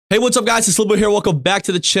Hey, what's up, guys? It's Limbo here. Welcome back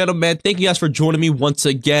to the channel, man. Thank you guys for joining me once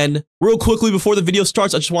again. Real quickly, before the video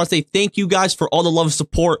starts, I just want to say thank you guys for all the love and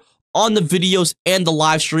support on the videos and the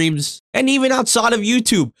live streams, and even outside of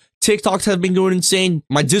YouTube. TikToks have been going insane.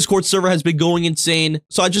 My Discord server has been going insane.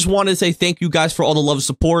 So I just wanted to say thank you guys for all the love and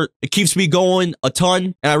support. It keeps me going a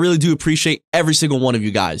ton, and I really do appreciate every single one of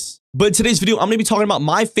you guys. But in today's video, I'm going to be talking about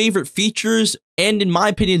my favorite features, and in my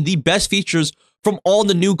opinion, the best features from all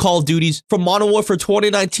the new Call of Duties, from Modern Warfare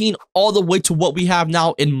 2019 all the way to what we have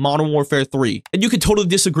now in Modern Warfare 3. And you can totally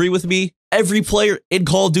disagree with me. Every player in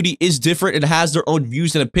Call of Duty is different and has their own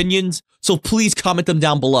views and opinions, so please comment them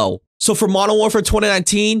down below. So for Modern Warfare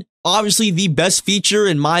 2019, obviously the best feature,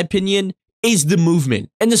 in my opinion, is the movement.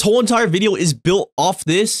 And this whole entire video is built off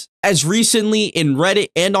this, as recently in Reddit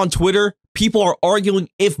and on Twitter, people are arguing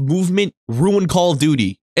if movement ruined Call of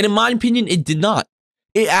Duty. And in my opinion, it did not.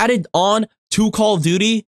 It added on to Call of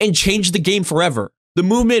Duty and changed the game forever. The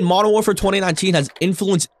movement in Modern Warfare 2019 has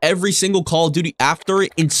influenced every single Call of Duty after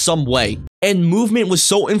it in some way. And movement was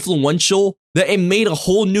so influential that it made a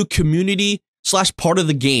whole new community / part of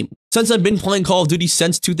the game. Since I've been playing Call of Duty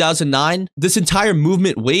since 2009, this entire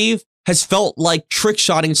movement wave has felt like trick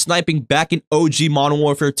shotting and sniping back in OG Modern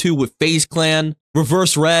Warfare 2 with FaZe Clan,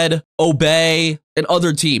 Reverse Red, Obey, and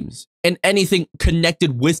other teams, and anything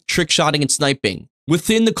connected with trick shotting and sniping.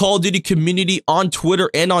 Within the Call of Duty community on Twitter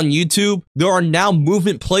and on YouTube, there are now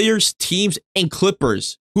movement players, teams, and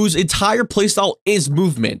clippers whose entire playstyle is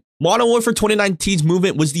movement. Modern Warfare 2019's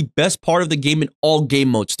movement was the best part of the game in all game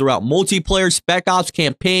modes throughout multiplayer, Spec Ops,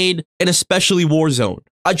 campaign, and especially Warzone.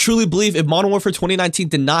 I truly believe if Modern Warfare 2019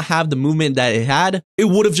 did not have the movement that it had, it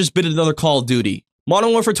would have just been another Call of Duty.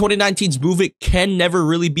 Modern Warfare 2019's movement can never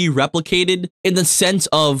really be replicated in the sense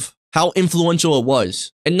of how influential it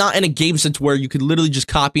was, and not in a game sense where you could literally just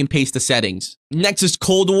copy and paste the settings. Next is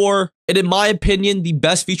Cold War, and in my opinion, the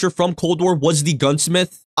best feature from Cold War was the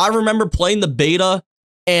gunsmith. I remember playing the beta,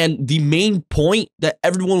 and the main point that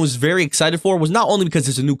everyone was very excited for was not only because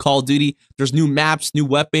it's a new Call of Duty, there's new maps, new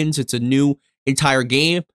weapons, it's a new entire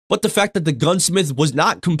game, but the fact that the gunsmith was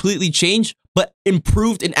not completely changed, but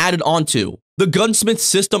improved and added onto. The gunsmith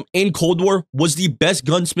system in Cold War was the best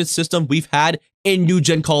gunsmith system we've had in new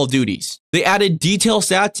gen Call of Duties. They added detail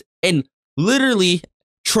stats, and literally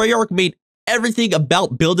Treyarch made everything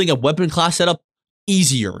about building a weapon class setup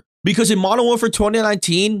easier. Because in Modern Warfare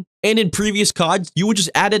 2019 and in previous CODs, you would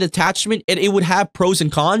just add an attachment and it would have pros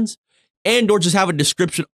and cons, and or just have a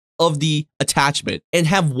description of the attachment and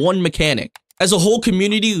have one mechanic. As a whole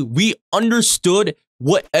community, we understood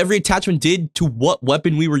what every attachment did to what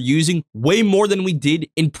weapon we were using way more than we did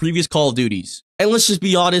in previous Call of Duties. And let's just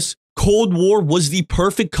be honest, Cold War was the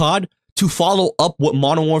perfect COD to follow up what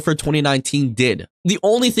Modern Warfare 2019 did. The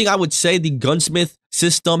only thing I would say the gunsmith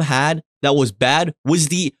system had that was bad was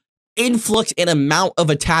the influx and amount of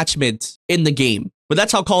attachments in the game. But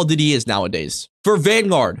that's how Call of Duty is nowadays. For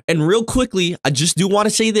Vanguard, and real quickly, I just do want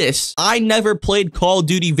to say this. I never played Call of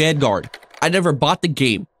Duty Vanguard. I never bought the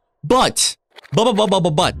game. But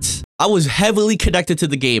I was heavily connected to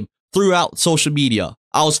the game throughout social media.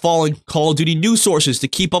 I was following Call of Duty news sources to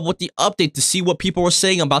keep up with the update, to see what people were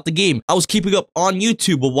saying about the game. I was keeping up on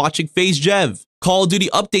YouTube while watching FaZe Jev, Call of Duty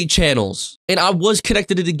update channels, and I was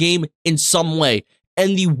connected to the game in some way.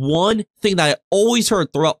 And the one thing that I always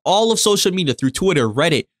heard throughout all of social media, through Twitter,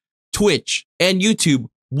 Reddit, Twitch, and YouTube,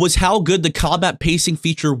 was how good the combat pacing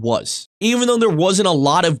feature was. Even though there wasn't a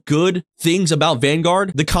lot of good things about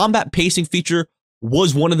Vanguard, the combat pacing feature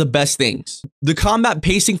was one of the best things. The combat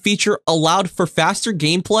pacing feature allowed for faster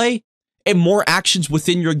gameplay and more actions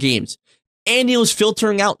within your games, and it was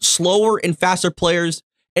filtering out slower and faster players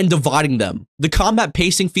and dividing them. The combat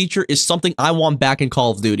pacing feature is something I want back in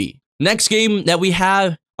Call of Duty. Next game that we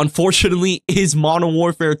have, unfortunately, is Modern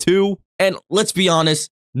Warfare 2, and let's be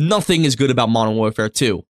honest, nothing is good about Modern Warfare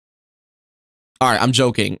 2. Alright, I'm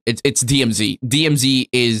joking. It's DMZ. DMZ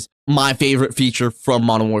is my favorite feature from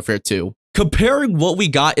Modern Warfare 2. Comparing what we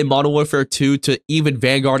got in Modern Warfare 2 to even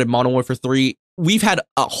Vanguard and Modern Warfare 3, we've had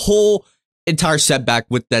a whole entire setback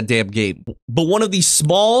with that damn game. But one of the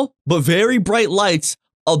small but very bright lights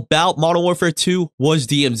about Modern Warfare 2 was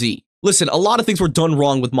DMZ. Listen, a lot of things were done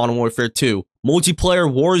wrong with Modern Warfare 2. Multiplayer,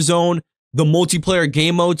 Warzone, the multiplayer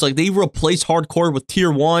game modes, like they replaced hardcore with tier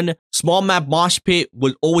 1. Small map mosh pit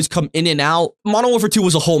would always come in and out. Modern Warfare 2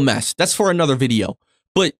 was a whole mess. That's for another video.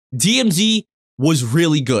 But DMZ was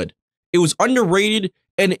really good. It was underrated,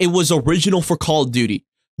 and it was original for Call of Duty.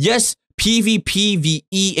 Yes, PvP,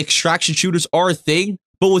 VE, extraction shooters are a thing,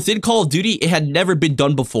 but within Call of Duty, it had never been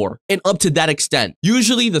done before, and up to that extent.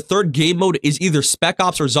 Usually, the third game mode is either Spec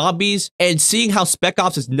Ops or Zombies, and seeing how Spec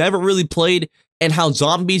Ops is never really played and how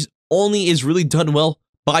zombies only is really done well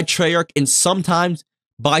by Treyarch and sometimes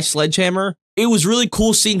by Sledgehammer, it was really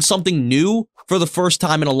cool seeing something new for the first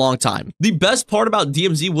time in a long time. The best part about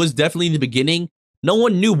DMZ was definitely in the beginning. No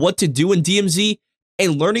one knew what to do in DMZ,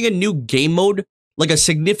 and learning a new game mode, like a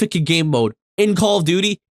significant game mode in Call of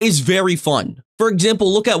Duty, is very fun. For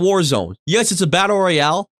example, look at Warzone. Yes, it's a battle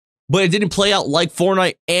royale, but it didn't play out like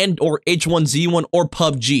Fortnite and or H1Z1 or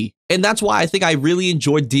PUBG. And that's why I think I really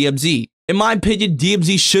enjoyed DMZ. In my opinion,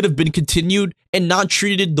 DMZ should have been continued and not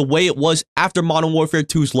treated the way it was after Modern Warfare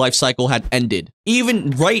 2's life cycle had ended.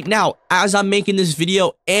 Even right now, as I'm making this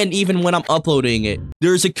video and even when I'm uploading it,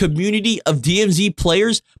 there's a community of DMZ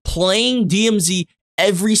players playing DMZ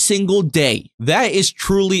every single day. That is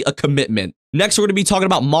truly a commitment. Next, we're going to be talking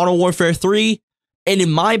about Modern Warfare 3. And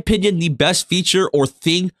in my opinion, the best feature or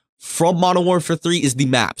thing from Modern Warfare 3 is the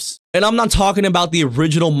maps. And I'm not talking about the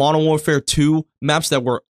original Modern Warfare 2 maps that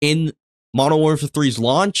were in Modern Warfare 3's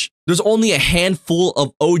launch. There's only a handful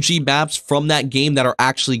of OG maps from that game that are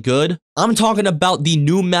actually good. I'm talking about the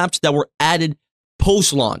new maps that were added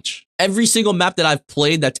post-launch. Every single map that I've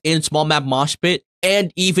played that's in Small Map Mosh Pit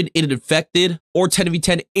and even in Infected or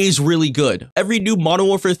 10v10 is really good. Every new Modern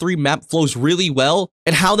Warfare 3 map flows really well,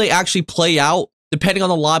 and how they actually play out, depending on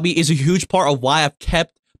the lobby, is a huge part of why I've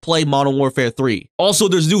kept playing Modern Warfare 3. Also,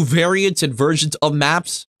 there's new variants and versions of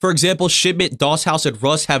maps. For example, Shipment, DOS House, and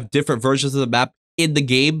Rust have different versions of the map in the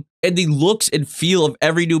game, and the looks and feel of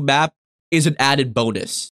every new map is an added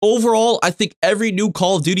bonus. Overall, I think every new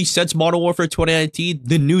Call of Duty since Modern Warfare 2019,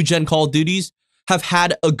 the new gen Call of Duties, have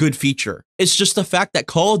had a good feature. It's just the fact that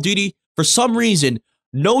Call of Duty, for some reason,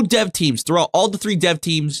 no dev teams throughout all the 3 dev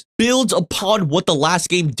teams builds upon what the last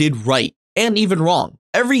game did right and even wrong.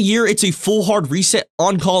 Every year, it's a full hard reset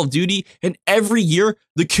on Call of Duty, and every year,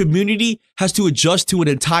 the community has to adjust to an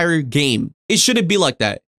entire game. It shouldn't be like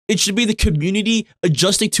that. It should be the community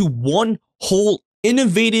adjusting to one whole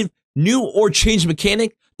innovative, new or changed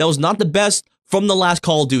mechanic that was not the best from the last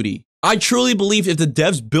Call of Duty. I truly believe if the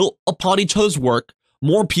devs built upon each other's work,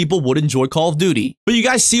 more people would enjoy Call of Duty. But you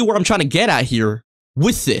guys see where I'm trying to get at here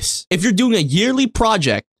with this. If you're doing a yearly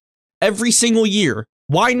project every single year,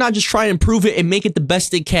 why not just try and improve it and make it the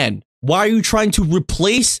best it can? Why are you trying to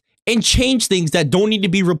replace and change things that don't need to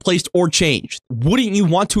be replaced or changed? Wouldn't you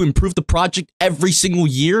want to improve the project every single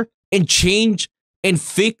year and change and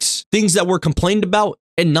fix things that were complained about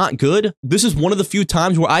and not good? This is one of the few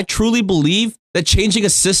times where I truly believe that changing a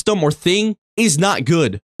system or thing is not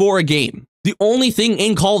good for a game. The only thing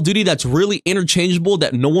in Call of Duty that's really interchangeable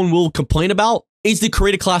that no one will complain about is the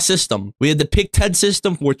create a class system. We had the pick 10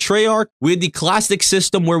 system for Treyarch. We had the classic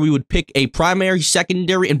system where we would pick a primary,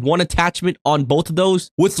 secondary, and 1 attachment on both of those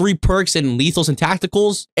with 3 perks and lethals and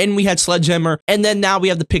tacticals. And we had Sledgehammer. And then now we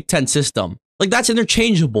have the pick 10 system. Like, that's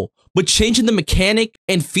interchangeable. But changing the mechanic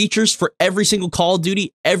and features for every single Call of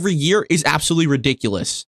Duty every year is absolutely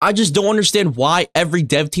ridiculous. I just don't understand why every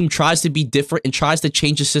dev team tries to be different and tries to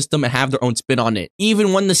change the system and have their own spin on it,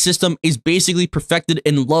 even when the system is basically perfected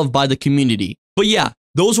and loved by the community. But yeah,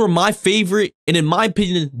 those were my favorite and, in my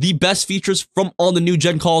opinion, the best features from all the new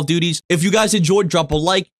gen Call of Duties. If you guys enjoyed, drop a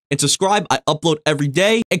like and subscribe. I upload every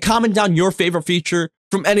day, and comment down your favorite feature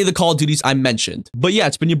from any of the Call of Duties I mentioned. But yeah,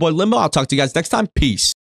 it's been your boy Limbo. I'll talk to you guys next time.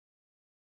 Peace.